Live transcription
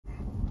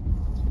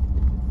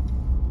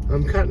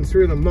I'm cutting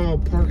through the mall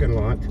parking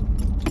lot.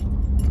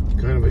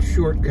 Kind of a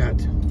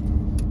shortcut.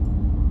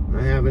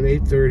 I have an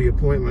 8:30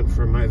 appointment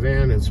for my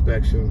van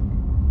inspection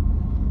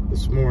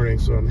this morning,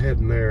 so I'm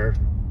heading there.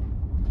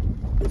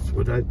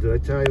 Did I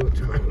tell you what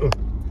time?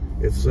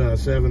 It's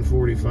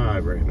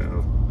 7:45 right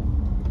now.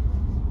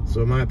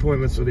 So my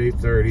appointment's at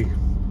 8:30.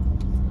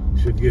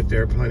 Should get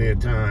there plenty of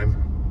time.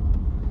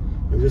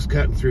 I'm just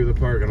cutting through the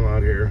parking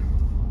lot here.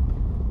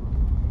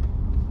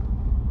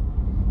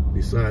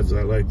 Besides,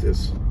 I like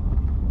this.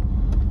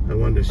 I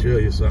wanted to show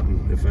you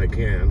something if I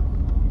can.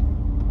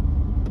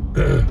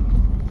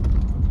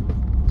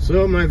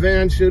 So my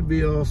van should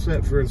be all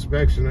set for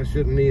inspection. I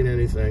shouldn't need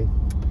anything.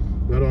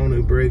 Got all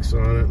new brakes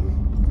on it.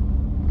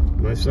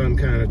 My son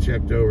kind of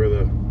checked over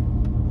the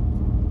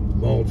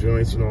ball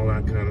joints and all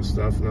that kind of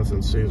stuff.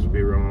 Nothing seems to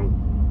be wrong.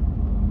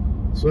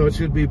 So it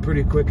should be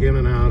pretty quick in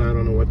and out. I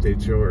don't know what they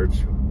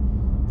charge.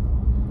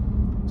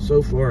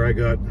 So far I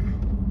got,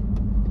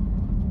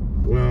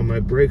 well, my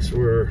brakes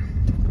were,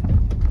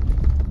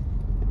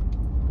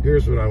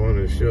 here's what I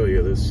wanted to show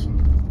you. This,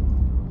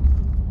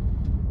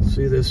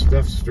 see this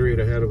stuff straight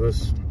ahead of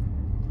us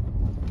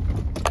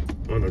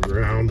on the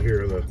ground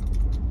here,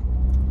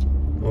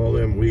 all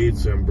them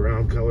weeds, them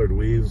brown colored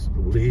weeds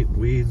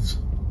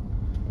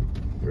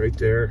right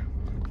there,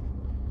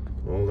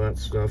 all that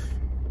stuff,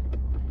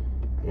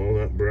 all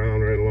that brown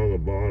right along the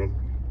bottom.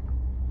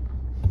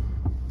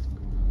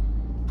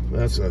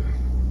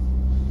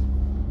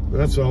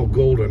 That's all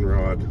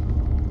goldenrod,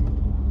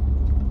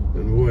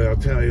 and boy, I'll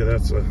tell you,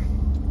 that's a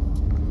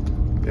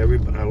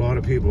lot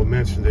of people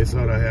mentioned they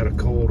thought I had a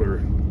cold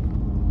or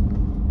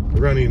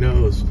runny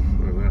nose.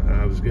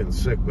 I was getting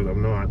sick, but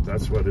I'm not.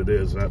 That's what it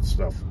is. That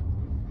stuff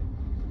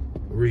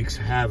wreaks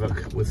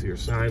havoc with your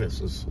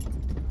sinuses,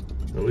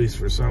 at least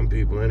for some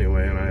people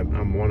anyway, and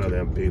I'm one of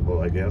them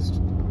people, I guess.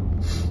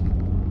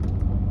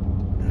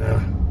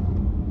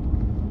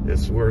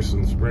 It's worse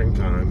in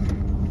springtime,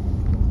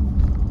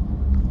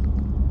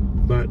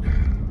 but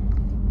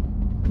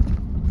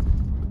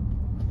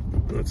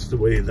that's the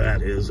way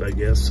that is, I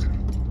guess.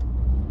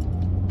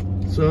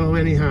 So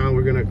anyhow,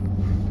 we're gonna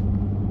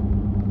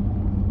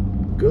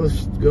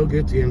go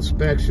get the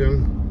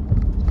inspection.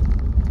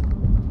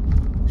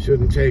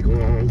 Shouldn't take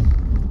long.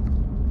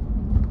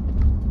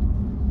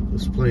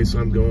 This place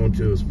I'm going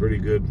to is pretty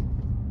good.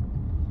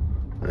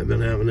 I've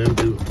been having them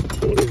do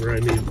whatever I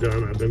need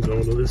done. I've been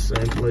going to this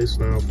same place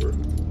now for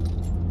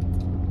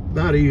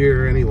about a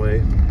year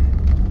anyway.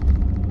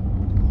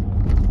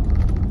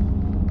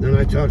 Then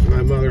I talked to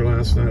my mother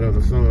last night on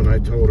the phone. I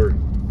told her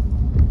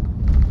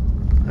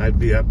I'd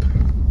be up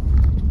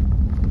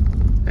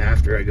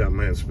after I got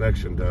my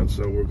inspection done,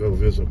 so we'll go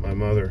visit my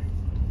mother.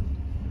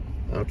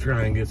 I'll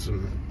try and get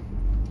some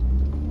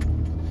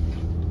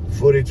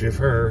footage of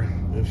her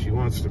if she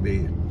wants to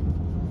be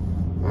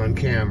on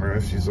camera.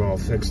 If she's all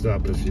fixed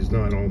up, if she's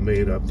not all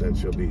made up, then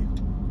she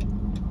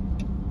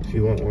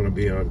won't want to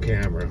be on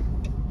camera.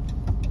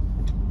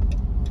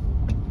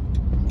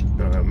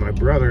 My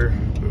brother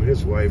and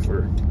his wife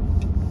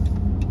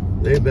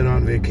they've been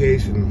on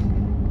vacation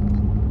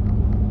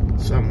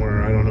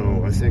somewhere, I don't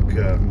know, I think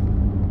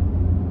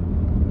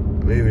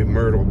maybe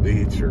Myrtle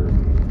Beach or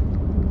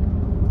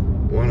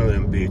one of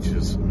them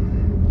beaches.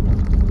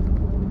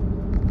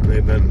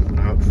 They've been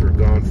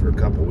gone for a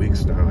couple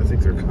weeks now. I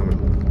think they're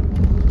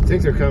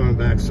coming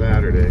back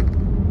Saturday.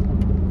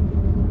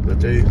 But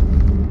they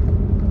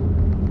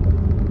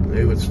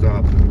would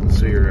stop and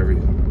see her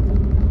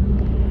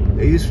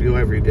they used to go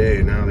every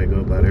day, now they go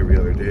about every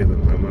other day, but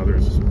my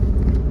mother's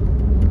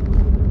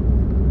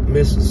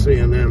missing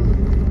seeing them.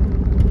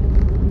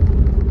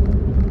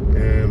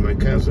 And my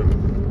cousin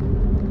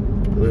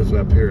lives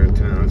up here in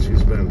town.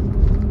 She's been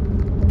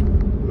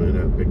in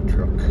that big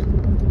truck.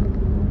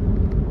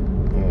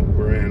 All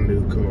brand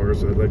new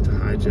cars. I'd like to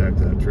hijack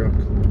that truck.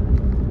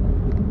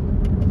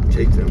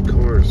 Take them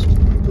cars,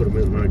 put them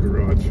in my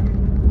garage.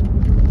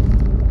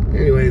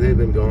 Anyway, they've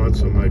been gone,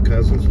 so my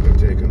cousin's been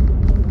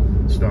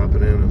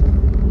stopping in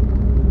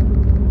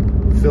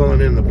and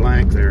filling in the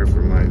blank there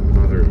for my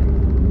mother.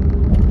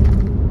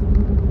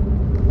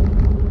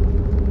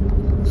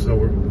 So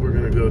we're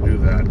gonna go do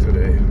that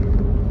today.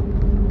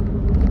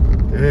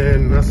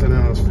 And nothing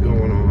else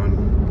going on.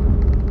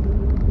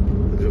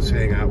 I'll just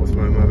hang out with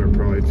my mother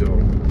probably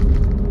till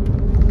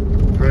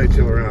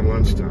around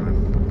lunchtime.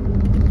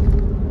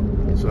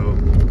 So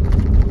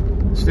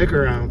stick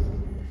around.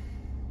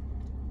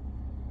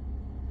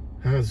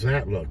 How's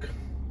that look?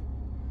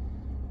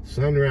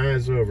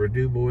 Sunrise over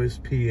DuBois,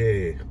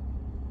 PA.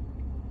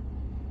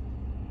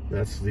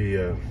 That's the,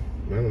 I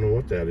don't know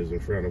what that is in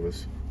front of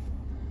us.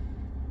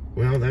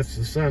 Well, that's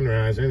the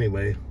sunrise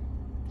anyway.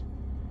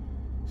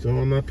 So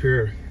I'm up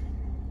here.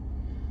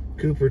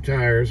 Cooper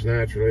Tires,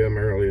 naturally, I'm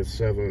early at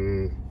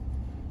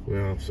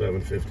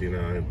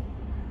 7:59.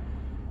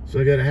 So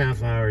I got a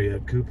half hour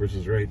yet. Cooper's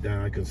is right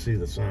down. I can see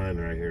the sign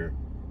right here.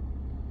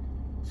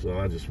 So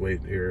I'll just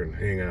wait here and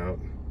hang out.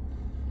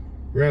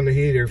 Run the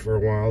heater for a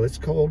while. It's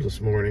cold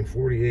this morning,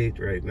 48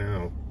 right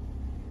now.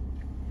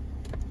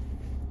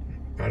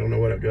 I don't know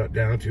what it got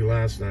down to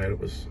last night. It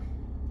was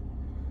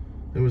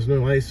There was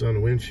no ice on the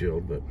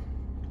windshield, but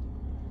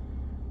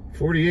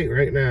 48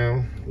 right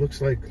now.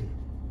 Looks like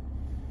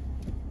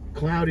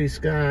cloudy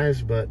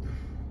skies, but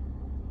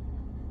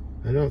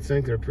I don't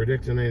think they're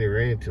predicting any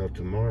rain till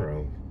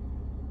tomorrow.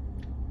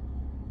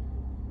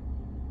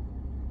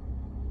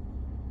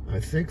 I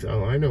think,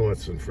 oh, I know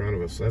what's in front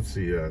of us. That's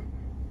the,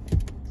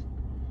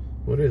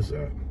 what is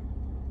that?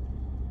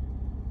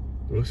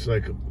 Looks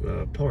like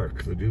a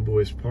park, the Du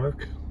Bois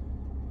Park.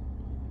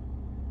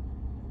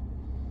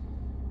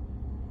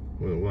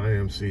 With a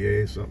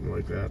YMCA, something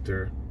like that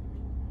there.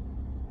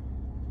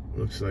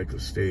 Looks like a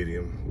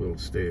stadium, little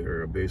state,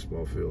 or a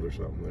baseball field or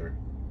something there.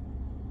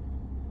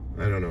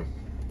 I don't know.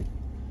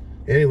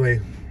 Anyway,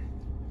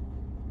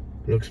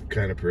 looks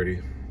kind of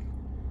pretty.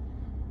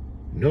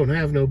 Don't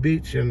have no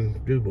beach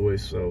in Du Bois,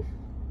 so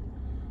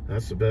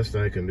that's the best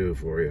I can do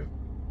for you.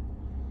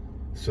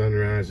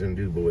 Sunrise in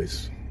Du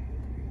Bois.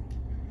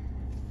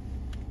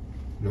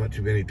 Not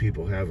too many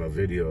people have a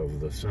video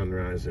of the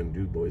sunrise in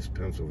Du Bois,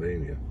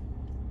 Pennsylvania.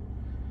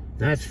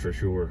 That's for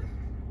sure.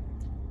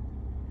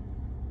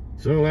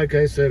 So like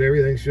I said,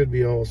 everything should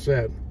be all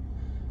set.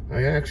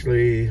 I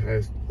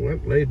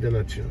went laid in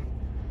the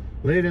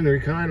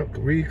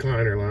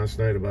recliner last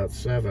night about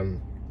 7.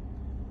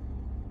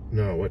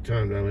 No, what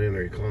time did I lay in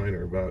the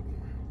recliner? About,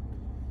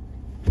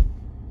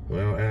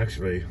 well,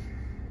 actually,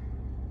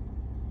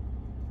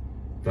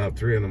 about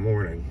 3 in the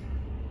morning.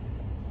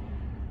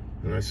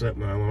 And I set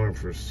my alarm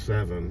for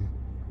 7.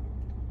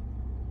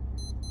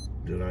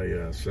 Did I?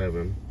 Yeah,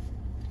 7.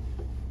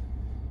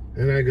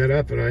 And I got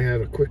up and I had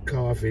a quick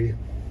coffee.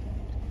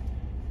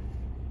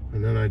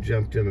 And then I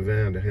jumped in the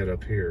van to head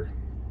up here.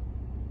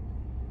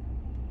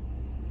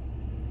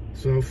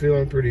 So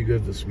feeling pretty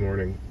good this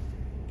morning.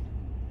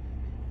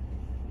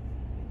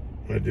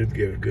 I did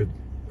get a good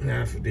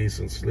half a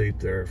decent sleep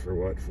there for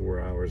what,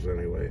 4 hours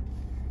anyway.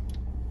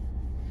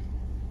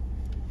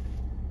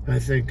 I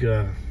think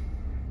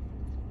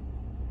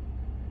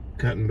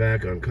cutting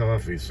back on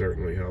coffee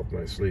certainly helped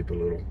my sleep a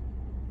little.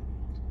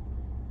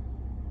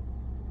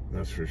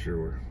 That's for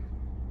sure.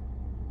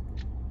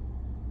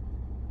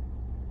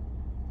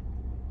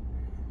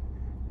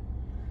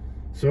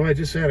 So I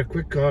just had a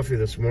quick coffee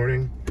this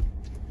morning.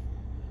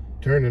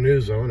 Turned the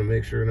news on to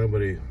make sure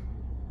nobody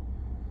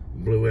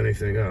blew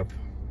anything up.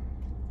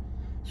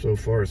 So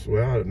far,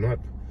 well,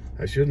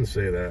 I shouldn't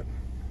say that.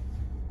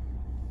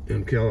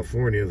 In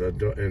California,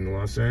 in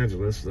Los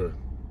Angeles, the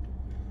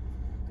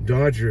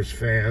Dodgers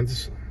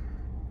fans,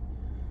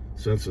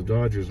 since the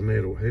Dodgers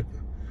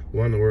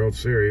won the World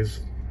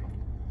Series,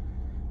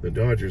 the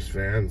Dodgers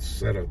fans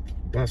set a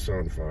bus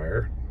on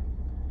fire,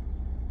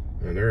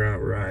 and they're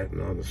out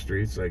rioting on the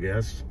streets, I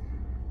guess.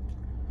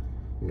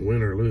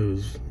 Win or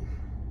lose,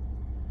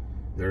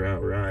 they're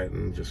out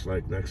rioting, just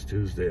like next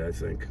Tuesday, I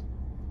think.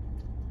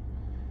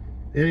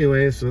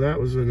 Anyway, so that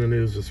was in the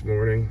news this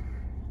morning.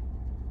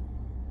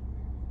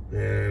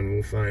 And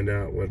we'll find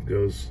out what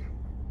goes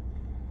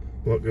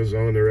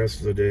on the rest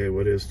of the day.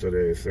 What is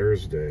today?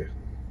 Thursday.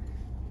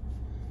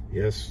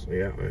 Yes,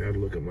 yeah, I had to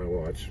look at my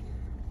watch.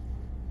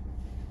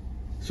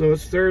 So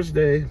it's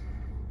Thursday.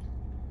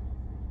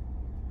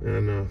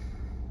 And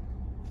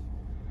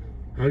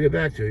I'll get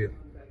back to you.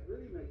 That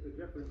really makes a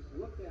difference.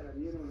 Look at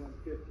Immuno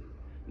 150.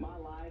 My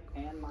life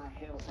and my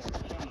health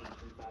have changed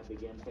since I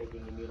began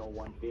taking Immuno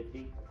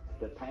 150.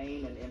 The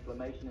pain and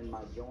inflammation in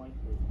my joints.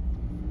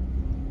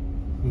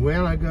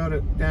 Well, I got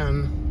it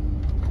done.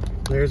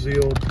 There's the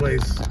old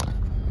place.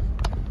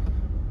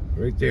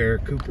 Right there,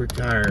 Cooper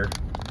Tire.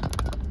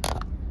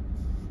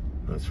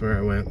 That's where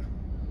I went.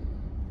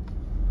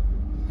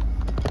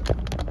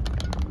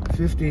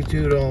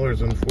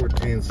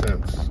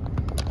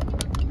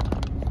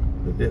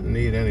 $52.14. It didn't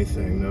need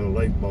anything. No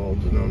light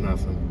bulbs, no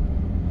nothing.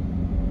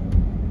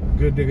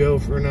 Good to go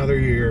for another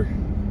year.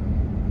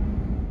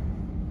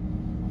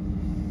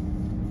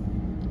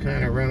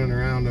 Kind of running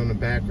around on the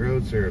back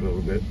roads here a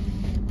little bit.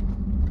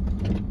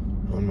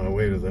 On my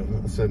way to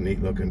that's a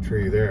neat looking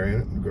tree there,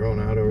 ain't it? Growing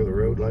out over the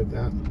road like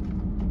that.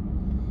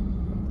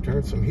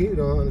 Turn some heat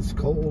on, it's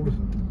cold.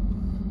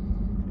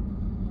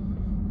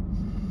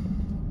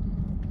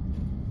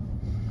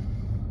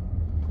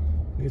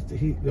 Get the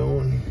heat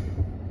going.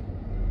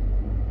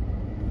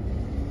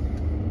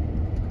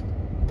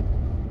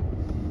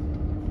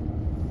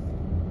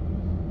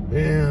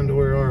 And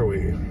where are we?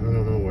 I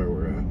don't know where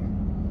we're at.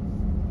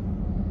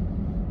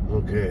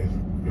 Okay,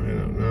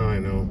 now I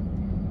know.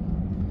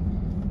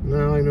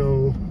 Now I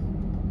know.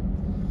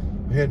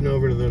 I'm heading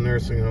over to the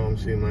nursing home,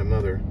 seeing my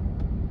mother.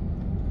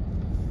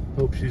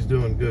 Hope she's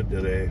doing good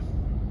today.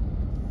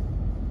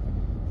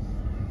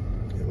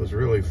 It was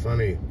really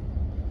funny.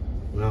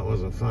 Well, it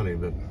wasn't funny,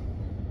 but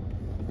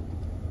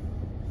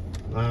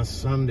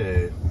last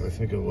Sunday, I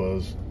think it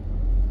was,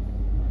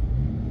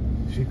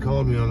 she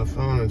called me on the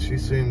phone and she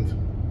seemed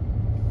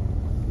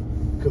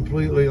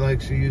completely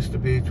like she used to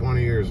be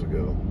 20 years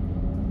ago.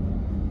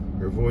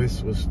 Her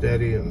voice was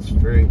steady and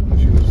straight, and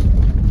she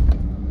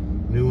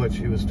knew what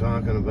she was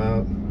talking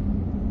about.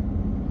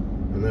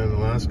 And then the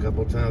last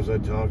couple times I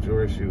talked to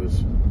her, she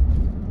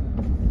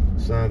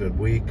sounded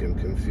weak and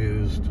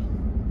confused.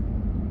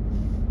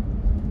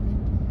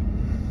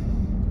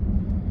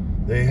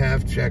 They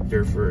have checked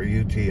her for a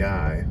UTI.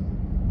 I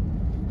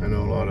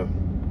know a lot of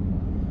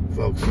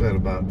folks said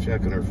about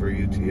checking her for a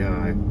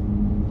UTI.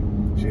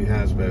 She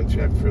has been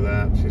checked for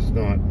that.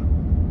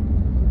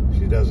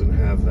 She doesn't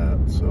have that,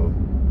 so.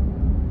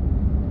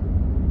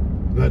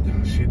 But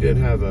she did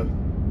have a,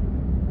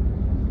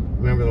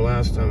 remember the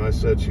last time I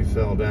said she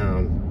fell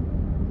down,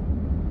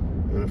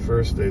 and at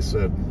first they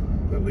said,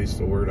 at least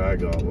the word I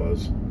got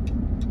was,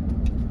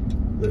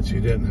 that she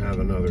didn't have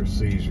another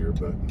seizure,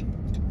 but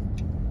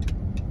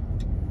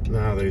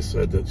now they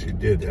said that she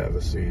did have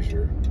a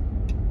seizure.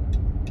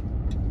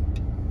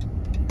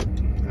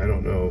 I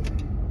don't know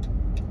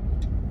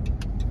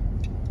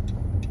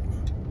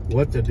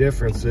what the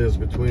difference is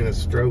between a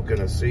stroke and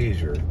a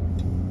seizure.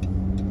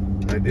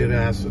 I did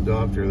ask the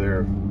doctor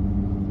there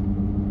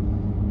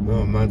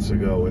months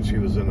ago when she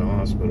was in the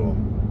hospital,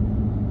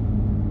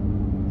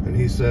 and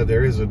he said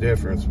there is a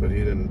difference, but he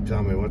didn't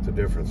tell me what the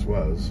difference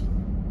was.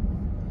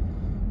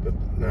 But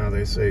now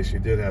they say she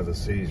did have a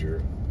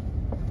seizure.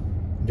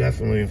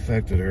 Definitely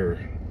affected her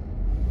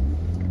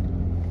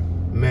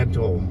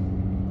mental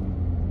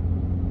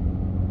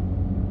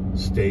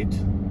state.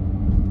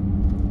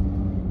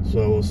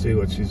 So we'll see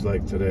what she's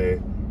like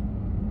today.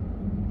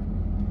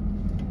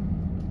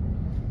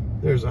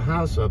 There's a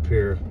house up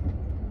here,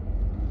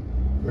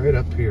 right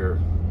up here.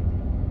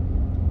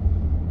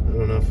 I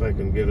don't know if I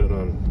can get it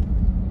on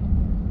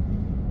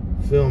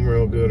film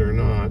real good or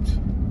not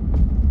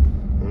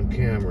on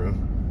camera.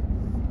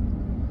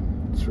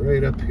 It's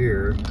right up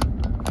here.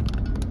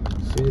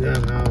 See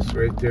that house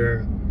right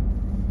there?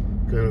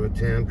 Kind of a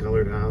tan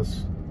colored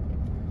house.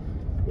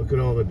 Look at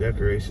all the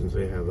decorations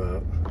they have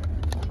out.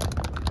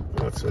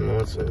 Lots and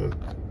lots of them.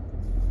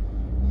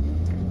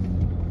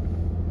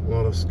 A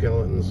lot of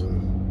skeletons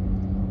and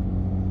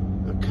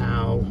a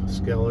cow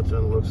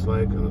skeleton, looks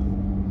like, and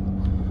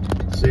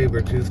a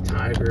saber-toothed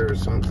tiger or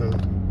something.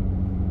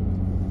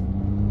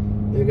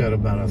 They got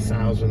about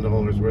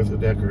 $1,000 worth of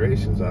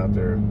decorations out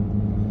there,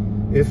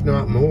 if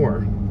not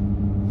more.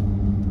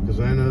 Because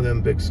I know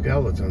them big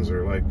skeletons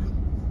are like,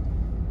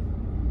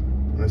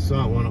 I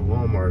saw one at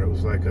Walmart, it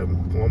was like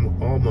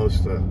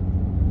almost a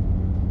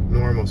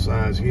normal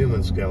size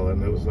human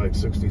skeleton. It was like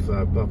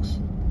 65 bucks.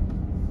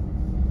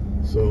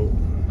 So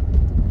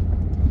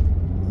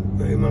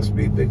they must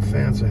be big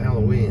fans of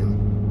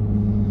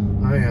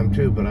Halloween. I am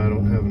too, but I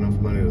don't have enough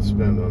money to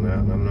spend on that,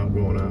 and I'm not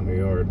going out in the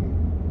yard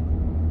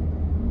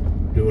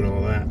and doing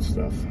all that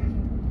stuff.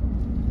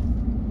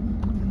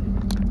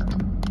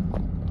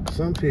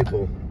 Some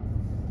people,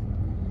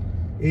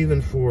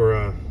 even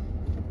for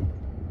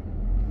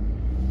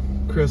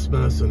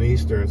Christmas and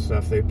Easter and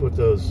stuff, they put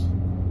those,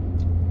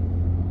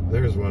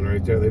 there's one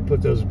right there, they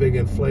put those big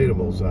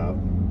inflatables out.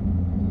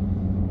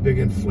 Big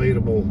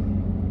inflatable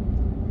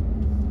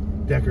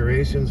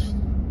decorations,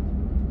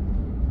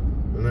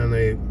 and then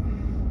they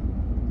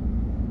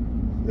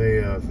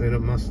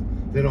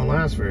don't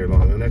last very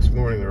long. The next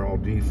morning they're all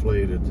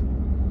deflated.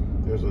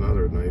 There's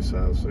another nice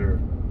house there.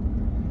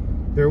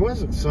 There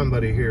wasn't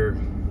somebody here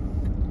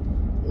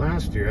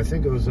last year. I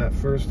think it was that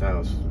first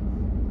house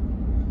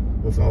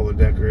with all the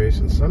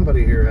decorations.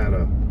 Somebody here had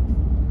a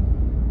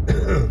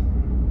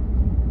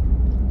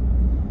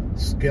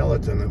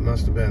skeleton that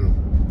must have been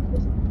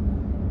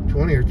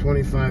 20 or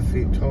 25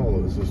 feet tall.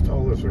 It was as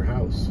tall as her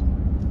house.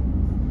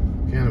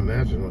 Can't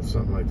imagine what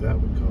something like that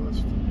would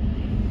cost.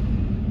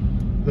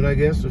 But I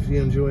guess if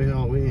you enjoy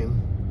Halloween,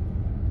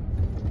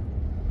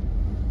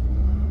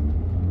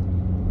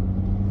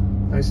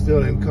 I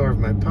still didn't carve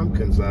my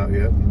pumpkins out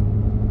yet.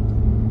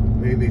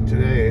 Maybe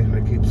today.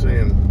 I keep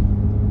saying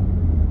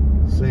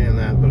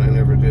that, but I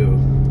never do.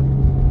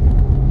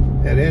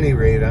 At any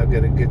rate, I've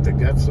got to get the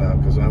guts out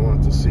because I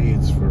want the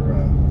seeds for,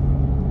 I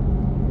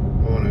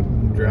want to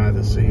dry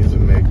the seeds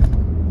and make,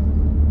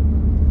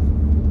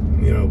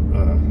 you know,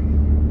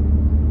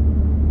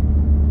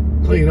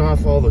 clean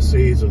off all the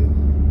seeds and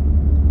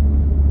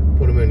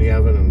put them in the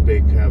oven and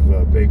bake, have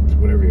baked,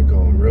 whatever you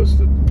call them,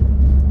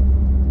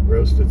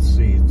 roasted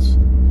seeds.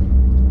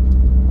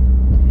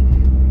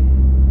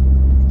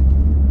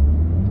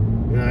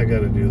 Yeah, I got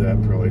to do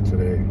that probably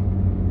today.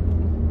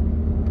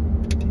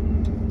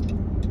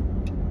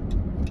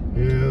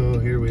 Yeah,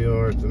 here we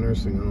are at the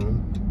nursing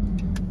home.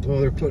 Well,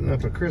 they're putting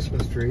up a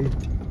Christmas tree.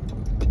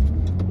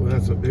 Well,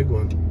 that's a big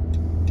one.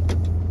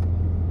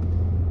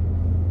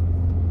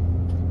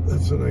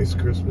 That's a nice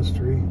Christmas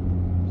tree.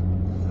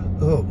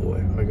 Oh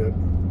boy, I got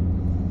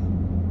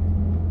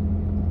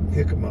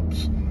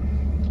hiccups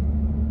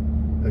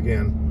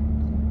again.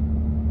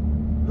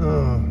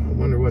 Oh, I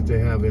wonder what they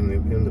have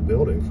in the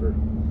building for.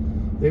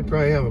 They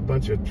probably have a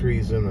bunch of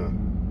trees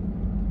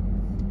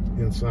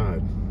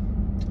inside.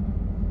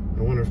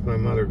 I wonder if my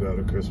mother got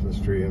a Christmas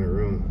tree in her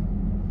room.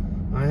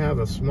 I have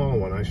a small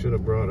one. I should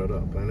have brought it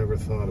up. I never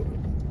thought of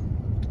it.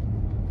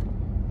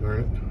 Darn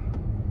it.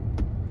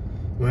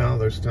 Well,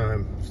 there's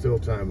time, still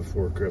time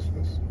before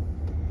Christmas.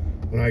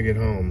 When I get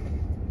home,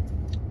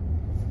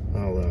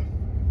 I'll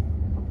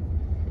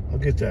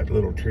get that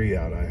little tree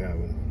out I have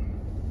and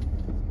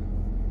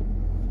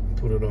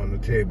put it on the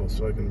table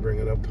so I can bring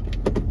it up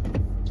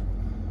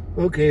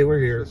Okay, we're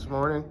here. This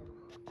morning?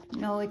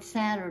 No, it's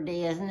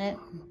Saturday, isn't it?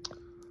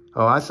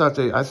 Oh, I thought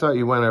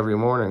you went every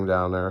morning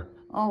down there.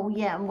 Oh,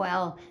 yeah,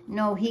 well,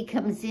 no, he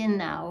comes in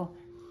now,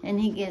 and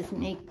he gives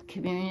me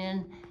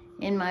communion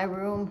in my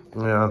room.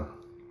 Yeah.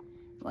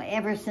 Well,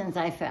 ever since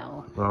I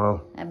fell.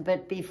 Oh.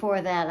 But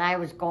before that, I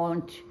was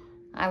going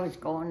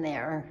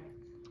there.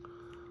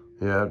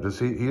 Yeah,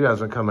 he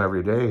doesn't come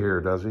every day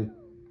here, does he?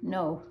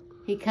 No,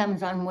 he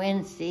comes on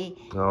Wednesday.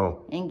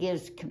 Oh. And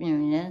gives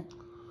communion.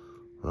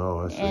 Oh,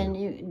 I see.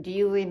 And do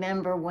you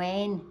remember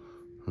Wayne?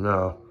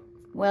 No.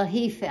 Well,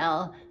 he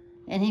fell,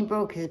 and he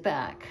broke his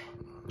back.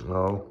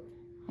 Oh.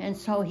 And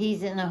so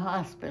he's in a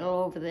hospital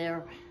over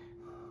there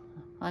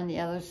on the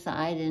other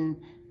side, and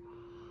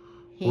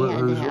he had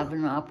to have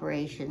an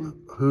operation.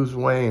 Who's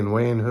Wayne?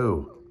 Wayne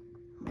who?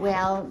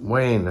 Well...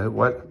 Wayne,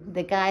 what?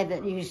 The guy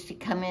that used to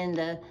come in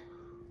the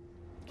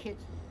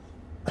kitchen.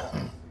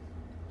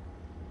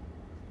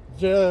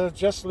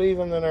 Just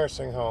leaving the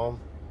nursing home.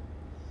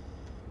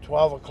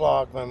 12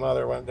 o'clock, my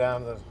mother went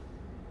down to the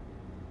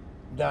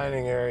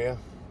dining area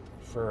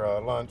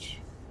for lunch.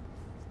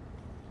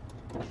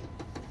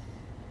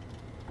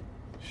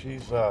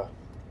 She's sort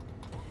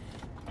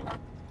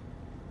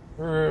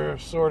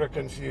of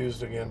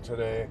confused again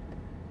today.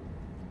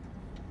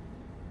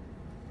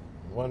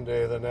 One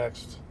day, the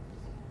next.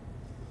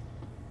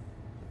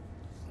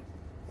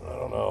 I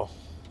don't know.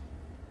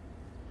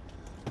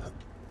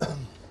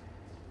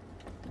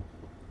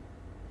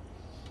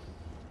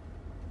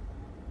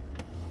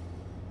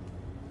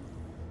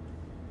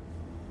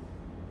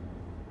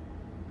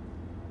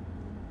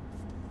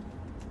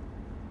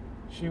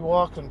 She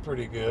walking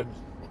pretty good.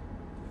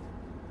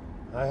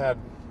 I had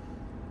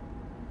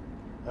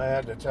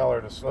to tell her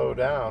to slow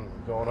down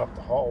going up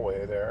the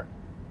hallway there.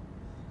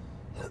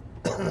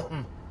 I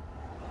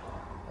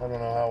don't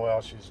know how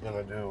well she's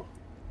gonna do.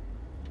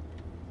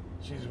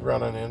 She's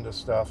running into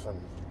stuff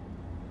and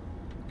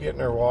getting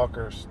her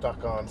walker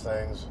stuck on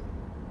things.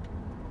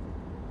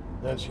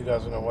 Then she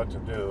doesn't know what to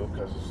do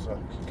because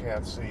she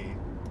can't see.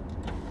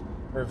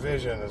 Her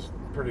vision is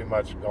pretty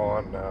much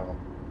gone now.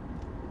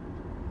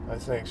 I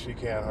think she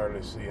can't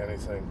hardly see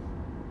anything.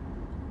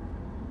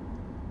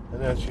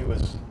 And then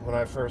when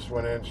I first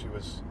went in, she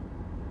was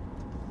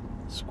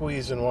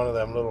squeezing one of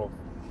them little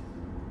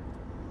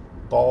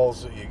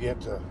balls that you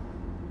get to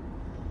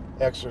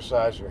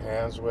exercise your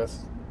hands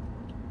with.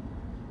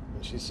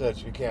 And she said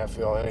she can't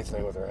feel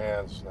anything with her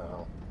hands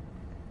now.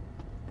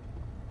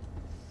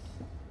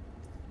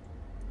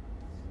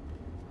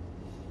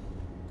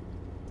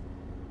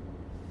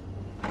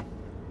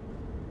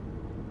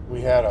 We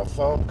had a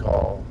phone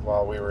call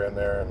while we were in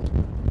there, and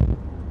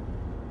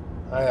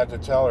I had to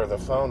tell her the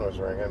phone was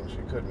ringing. She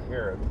couldn't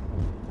hear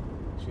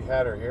it. She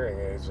had her hearing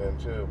aids in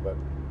too, but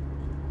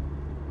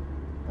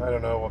I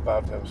don't know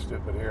about them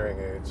stupid hearing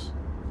aids.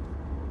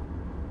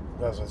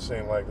 Doesn't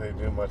seem like they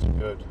do much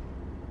good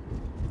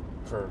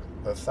for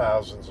the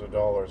thousands of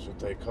dollars that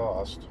they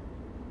cost.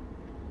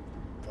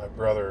 My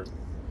brother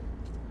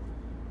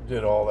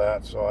did all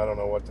that, so I don't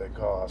know what they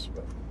cost,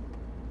 but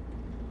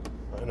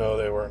I know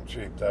they weren't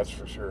cheap, that's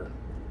for sure.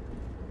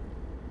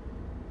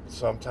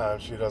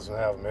 Sometimes she doesn't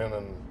have them in,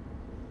 and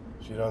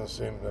she doesn't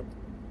seem to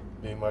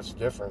be much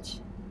difference.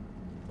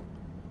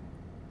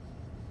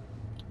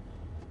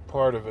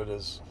 Part of it,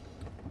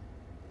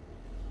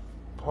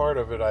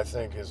 I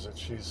think, is that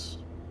she's,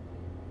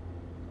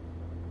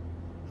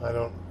 I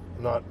don't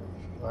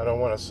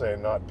want to say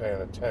not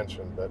paying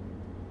attention, but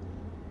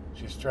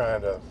she's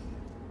trying to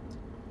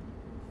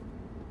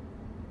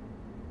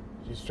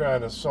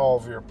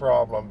solve your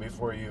problem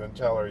before you even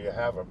tell her you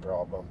have a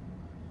problem.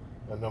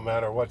 And no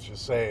matter what you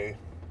say,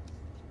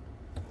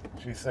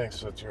 she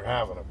thinks that you're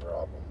having a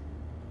problem.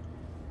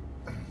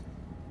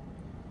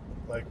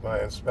 Like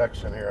my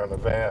inspection here on the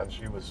van,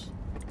 she was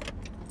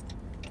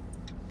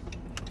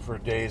for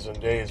days and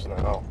days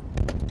now.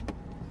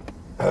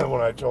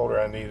 When I told her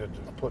I needed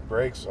to put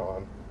brakes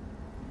on,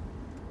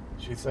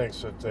 she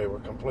thinks that they were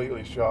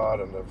completely shot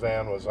and the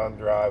van was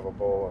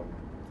undrivable and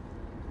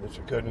that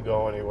you couldn't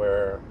go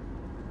anywhere.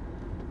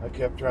 I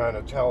kept trying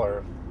to tell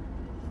her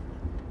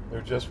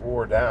they're just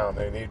wore down,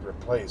 they need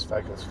replaced,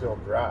 I can still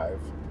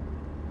drive.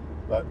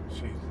 But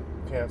she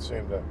can't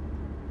seem to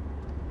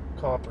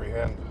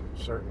comprehend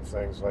certain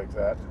things like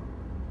that.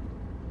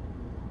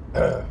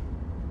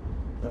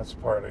 That's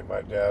partly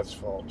my dad's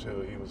fault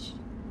too. He was,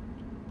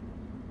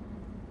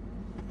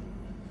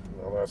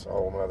 well, that's a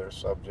whole other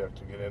subject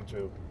to get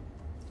into.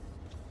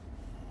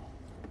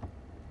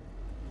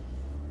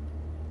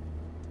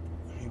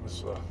 He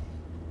was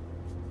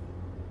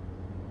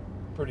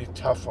pretty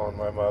tough on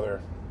my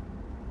mother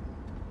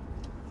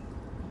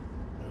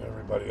and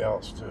everybody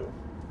else too.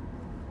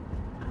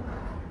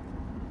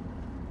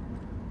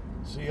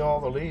 See all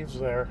the leaves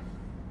there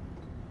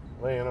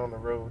laying on the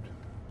road.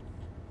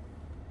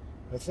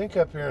 I think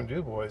up here in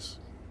Du Bois,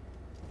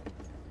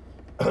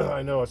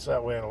 I know it's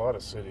that way in a lot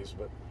of cities,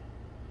 but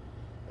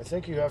I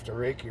think you have to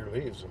rake your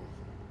leaves and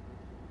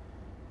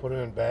put them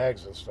in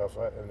bags and stuff,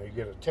 and you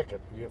get a ticket.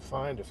 You get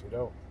fined if you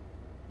don't.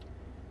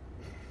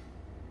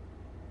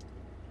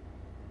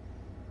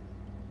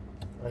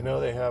 I know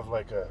they have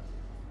like you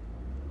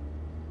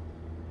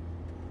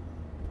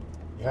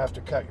have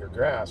to cut your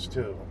grass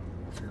too.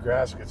 If your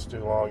grass gets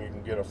too long, you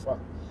can get a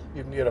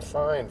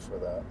fine for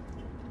that.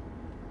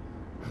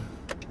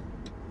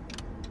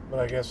 But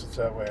I guess it's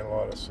that way in a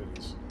lot of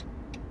cities.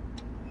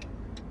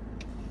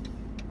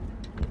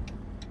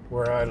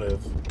 Where I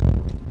live,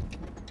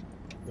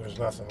 there's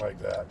nothing like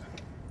that.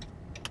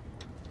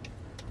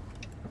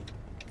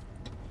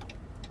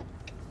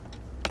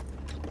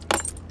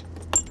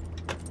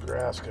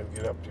 Grass can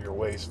get up to your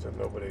waist and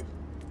nobody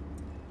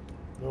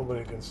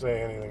can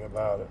say anything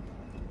about it.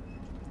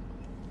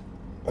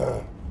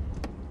 Look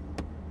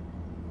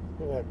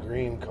at that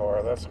green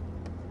car.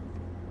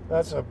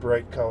 That's a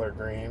bright color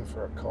green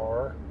for a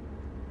car.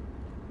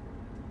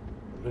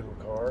 A little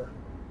car.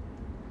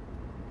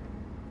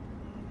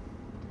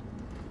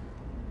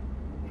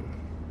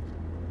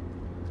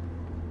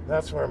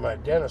 That's where my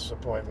dentist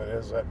appointment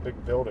is, that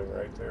big building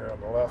right there on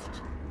the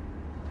left.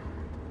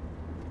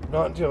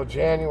 Not until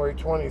January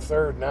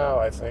 23rd now,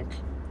 I think.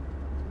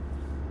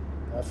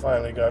 I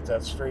finally got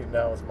that straightened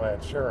out with my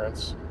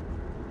insurance.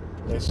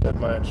 They said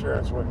my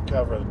insurance wouldn't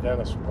cover the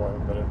dentist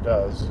appointment, but it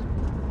does.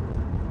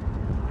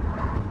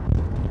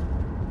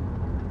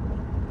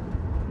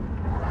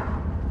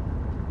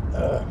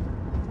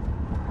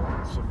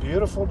 It's a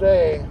beautiful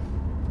day.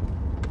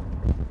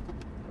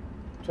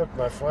 Took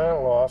my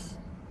flannel off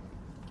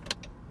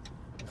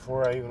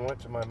before I even went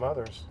to my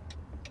mother's.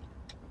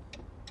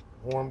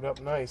 Warmed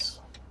up nice.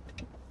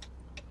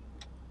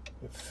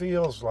 It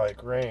feels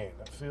like rain.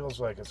 It feels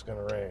like it's going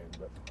to rain,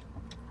 but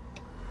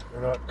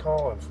they're not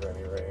calling for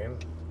any rain.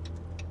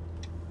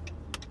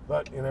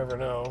 But you never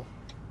know.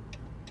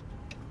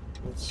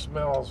 It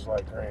smells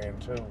like rain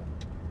too.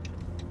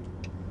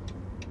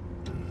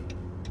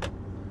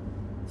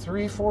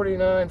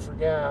 $3.49 for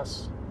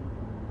gas.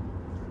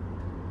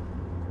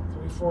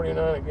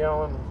 $3.49 a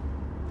gallon.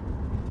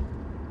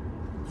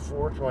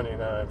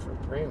 $4.29 for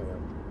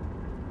premium.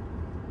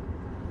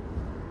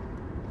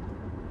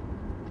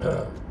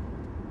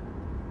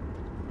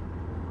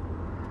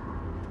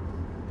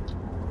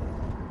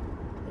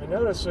 I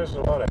notice there's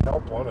a lot of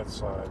help wanted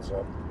signs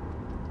up.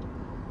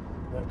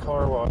 That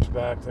car wash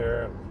back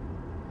there,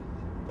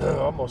 and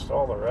almost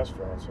all the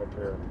restaurants up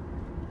here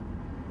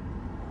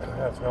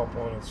have help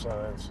wanted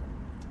signs.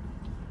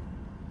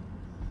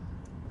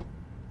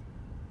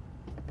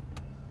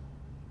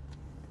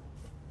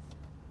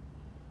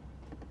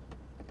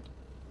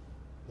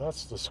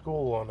 That's the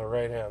school on the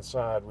right-hand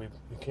side. You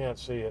can't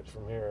see it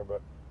from here,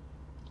 but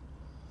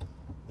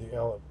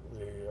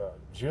the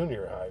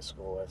junior high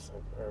school, I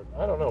think. Or,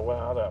 I don't know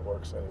how that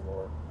works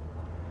anymore.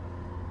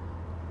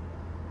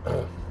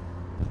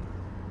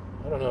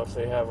 I don't know if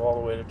they have all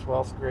the way to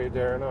 12th grade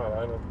there or not.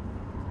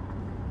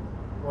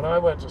 When I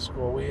went to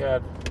school, we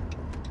had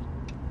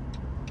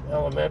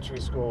elementary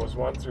school was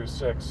 1 through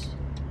 6,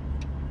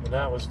 and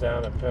that was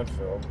down in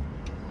Penfield.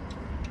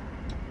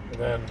 And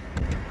then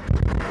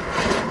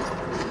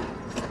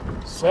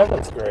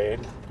 7th grade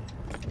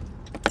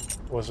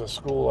was a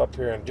school up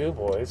here in Du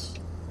Bois,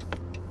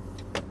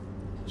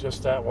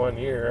 just that 1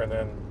 year, and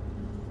then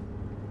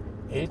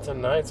 8th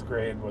and 9th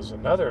grade was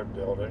another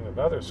building,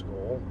 another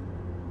school,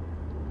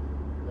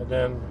 and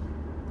then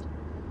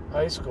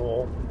high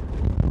school,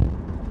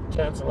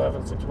 10th,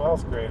 11th, and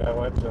 12th grade, I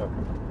went to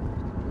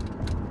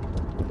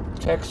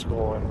tech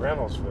school in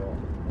Reynoldsville,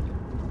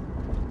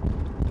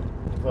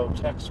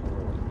 Tech School.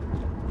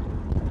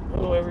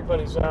 Oh,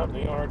 everybody's out in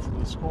the yard from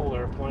the school.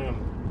 They're playing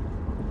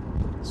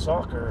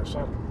soccer or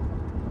something.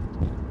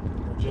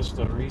 Or just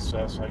a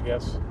recess, I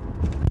guess.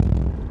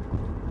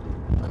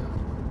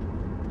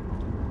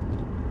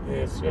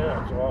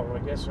 Well, I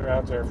guess they're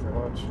out there for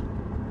lunch.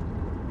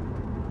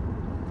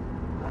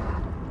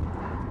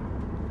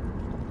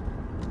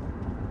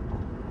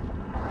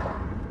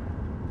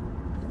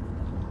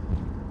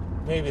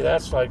 Maybe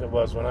that's like it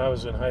was when I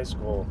was in high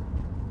school,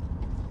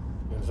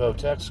 in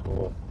Tech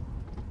School.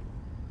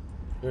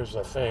 Here's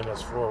a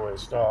famous four-way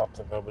stop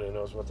that nobody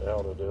knows what the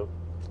hell to do.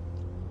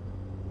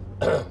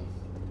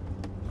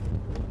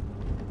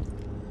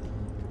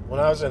 When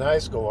I was in high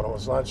school, when it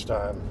was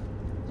lunchtime,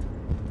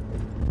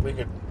 we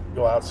could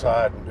go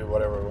outside and do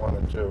whatever we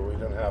wanted to. We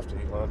didn't have to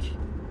eat lunch.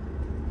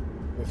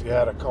 If you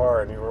had a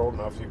car and you were old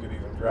enough, you could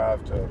even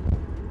drive to,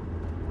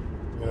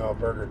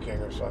 Burger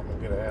King or something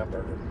and get a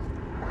hamburger.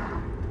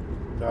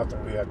 Not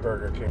that we had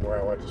Burger King where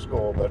I went to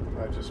school, but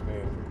I just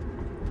mean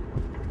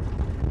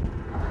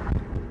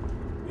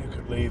you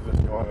could leave if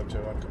you wanted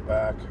to and come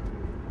back.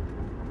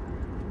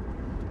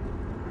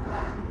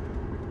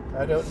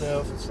 I don't know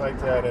if it's like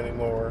that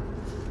anymore.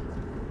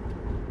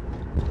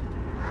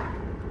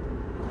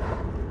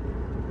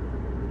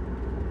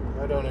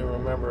 I don't even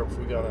remember if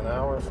we got an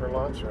hour for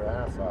lunch or a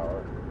half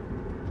hour.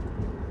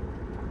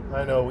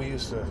 I know we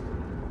used to,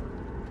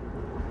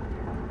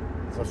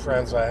 the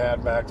friends I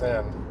had back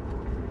then,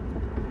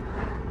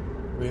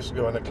 we used to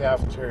go in the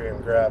cafeteria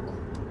and grab,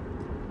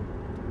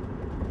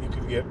 you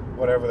could get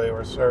whatever they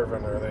were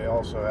serving, or they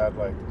also had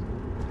like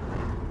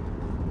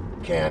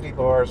candy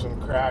bars and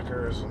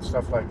crackers and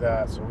stuff like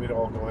that, so we'd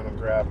all go in and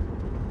grab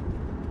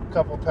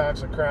couple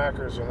packs of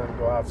crackers and then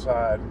go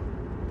outside,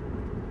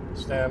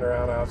 stand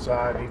around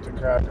outside, eat the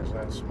crackers, and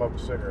then smoke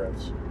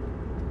cigarettes.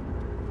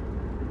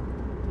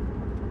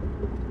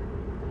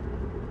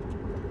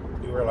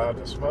 You were allowed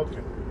to smoke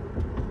it.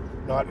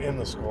 Not in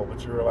the school,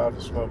 but you were allowed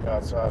to smoke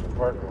outside the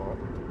parking lot.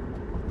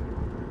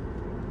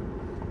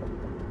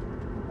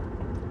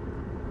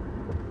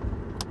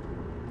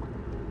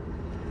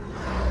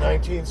 In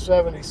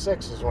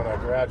 1976 is when I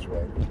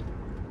graduated.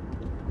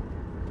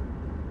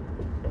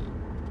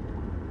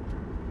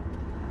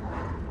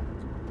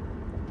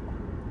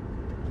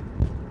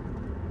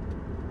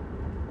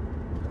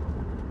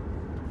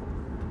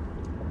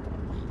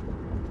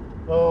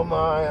 Oh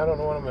my, I don't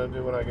know what I'm going to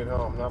do when I get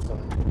home.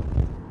 Nothing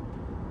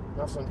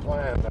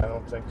planned, I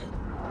don't think.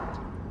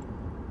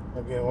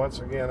 Once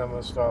again, I'm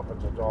going to stop at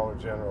the Dollar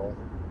General.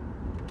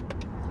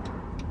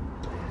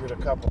 Get a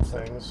couple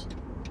things.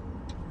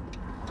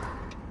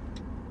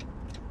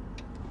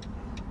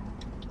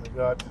 I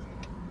got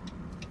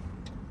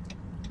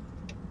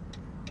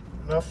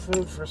enough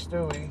food for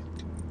Stewie.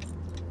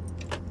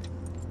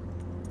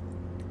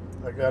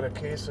 I got a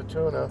case of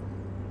tuna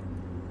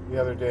the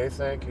other day.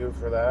 Thank you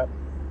for that.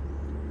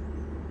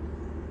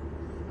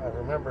 I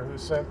remember who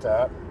sent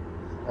that.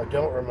 I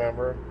don't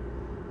remember.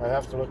 I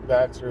have to look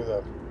back through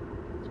the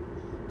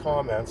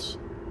comments.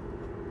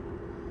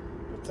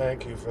 But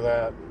thank you for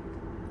that.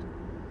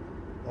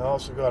 I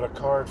also got a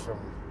card from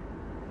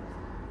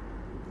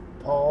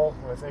Paul.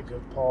 I think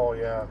of Paul,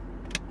 yeah.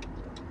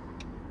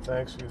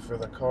 Thanks you for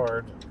the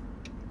card.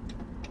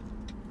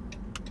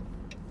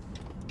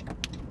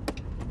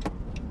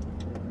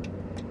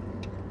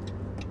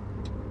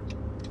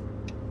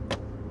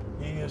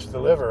 He used to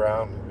live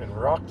around in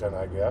Rockton,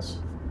 I guess.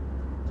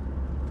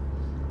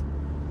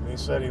 He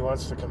said he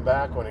wants to come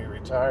back when he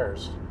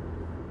retires.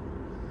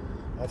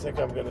 I think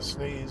I'm going to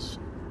sneeze.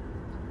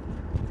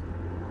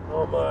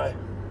 Oh my.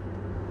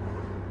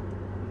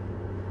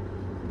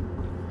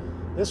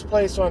 This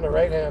place on the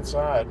right-hand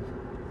side,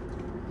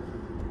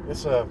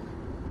 it's a,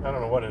 I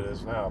don't know what it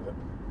is now, but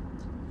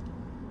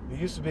it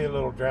used to be a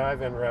little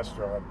drive-in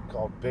restaurant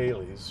called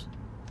Bailey's.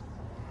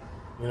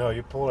 You know,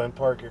 you pull in,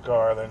 park your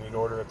car, then you'd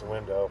order at the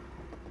window.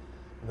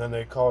 And then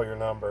they call your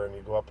number and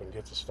you go up and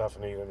get the stuff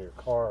and eat in your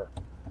car.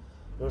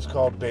 It was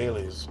called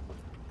Bailey's.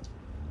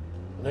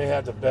 And they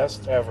had the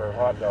best ever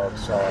hot dog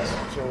sauce,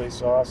 chili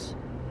sauce.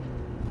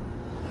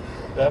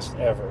 The best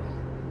ever.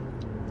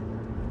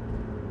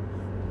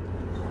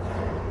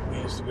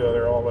 We used to go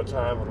there all the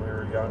time when we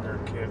were younger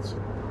kids.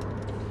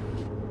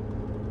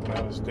 When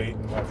I was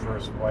dating my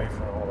first wife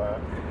and all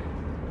that.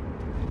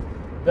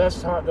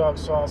 Best hot dog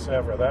sauce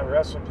ever. That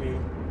recipe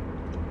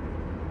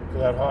for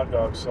that hot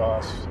dog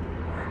sauce,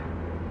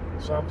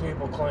 some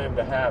people claim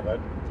to have it.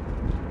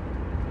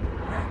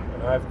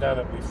 And I've done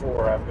it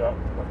before. I've got,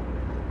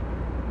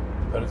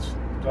 but it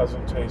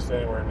doesn't taste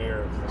anywhere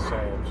near the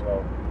same.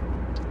 So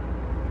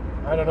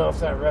I don't know if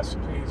that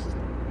recipe's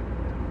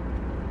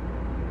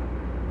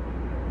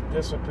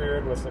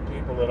disappeared with the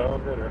people that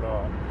owned it or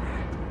not.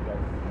 But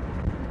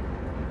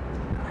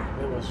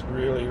it was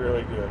really,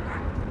 really good.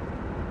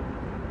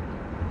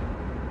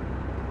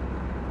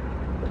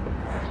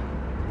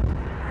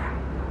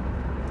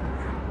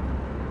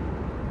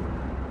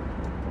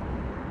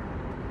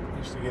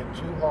 Used to get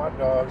 2 hot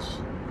dogs,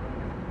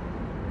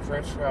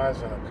 French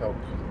fries, and a Coke.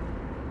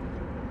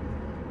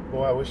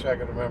 Boy, I wish I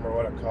could remember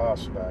what it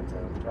cost back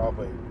then.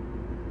 Probably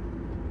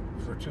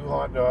for 2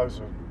 hot dogs,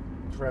 a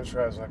French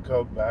fries, and a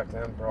Coke back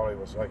then probably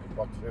was like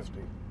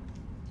 $1.50.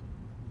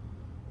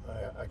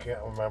 I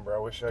can't remember. I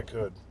wish I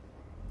could.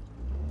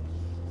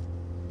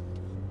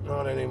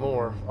 Not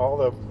anymore.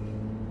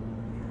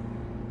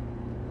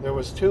 There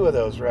was 2 of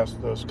those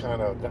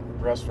kind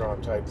of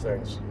restaurant type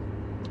things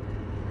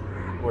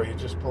where you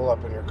just pull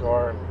up in your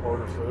car and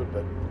order food,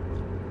 but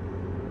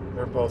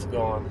they're both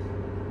gone.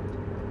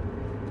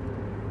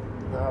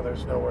 Now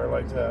there's nowhere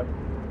like that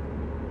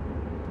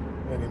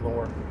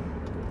anymore.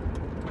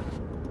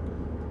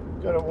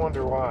 Gotta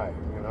wonder why,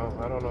 you know.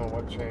 I don't know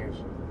what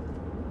changed.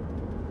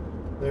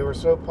 They were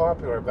so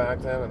popular back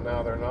then and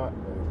now they're not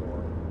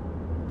anymore.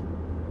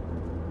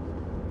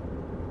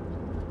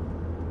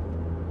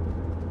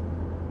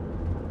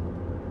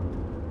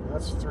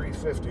 That's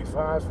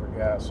 $3.55 for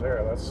gas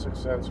there. That's 6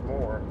 cents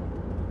more.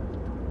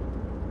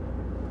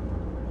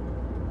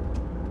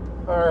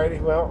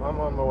 Alrighty, well, I'm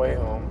on my way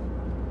home.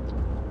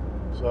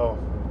 So,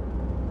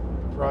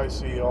 probably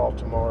see you all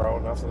tomorrow.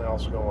 Nothing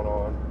else going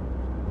on.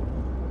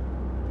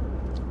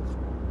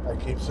 I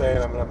keep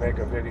saying I'm going to make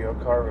a video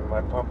carving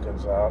my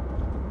pumpkins out.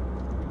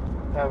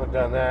 Haven't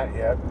done that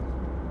yet.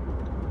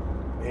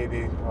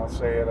 Maybe I'll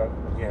say it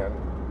again.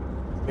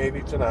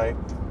 Maybe tonight.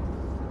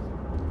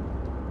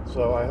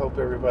 So I hope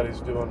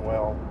everybody's doing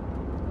well.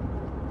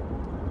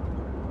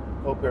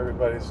 Hope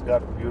everybody's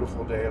got a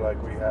beautiful day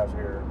like we have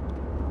here.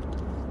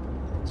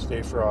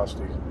 Stay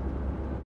frosty.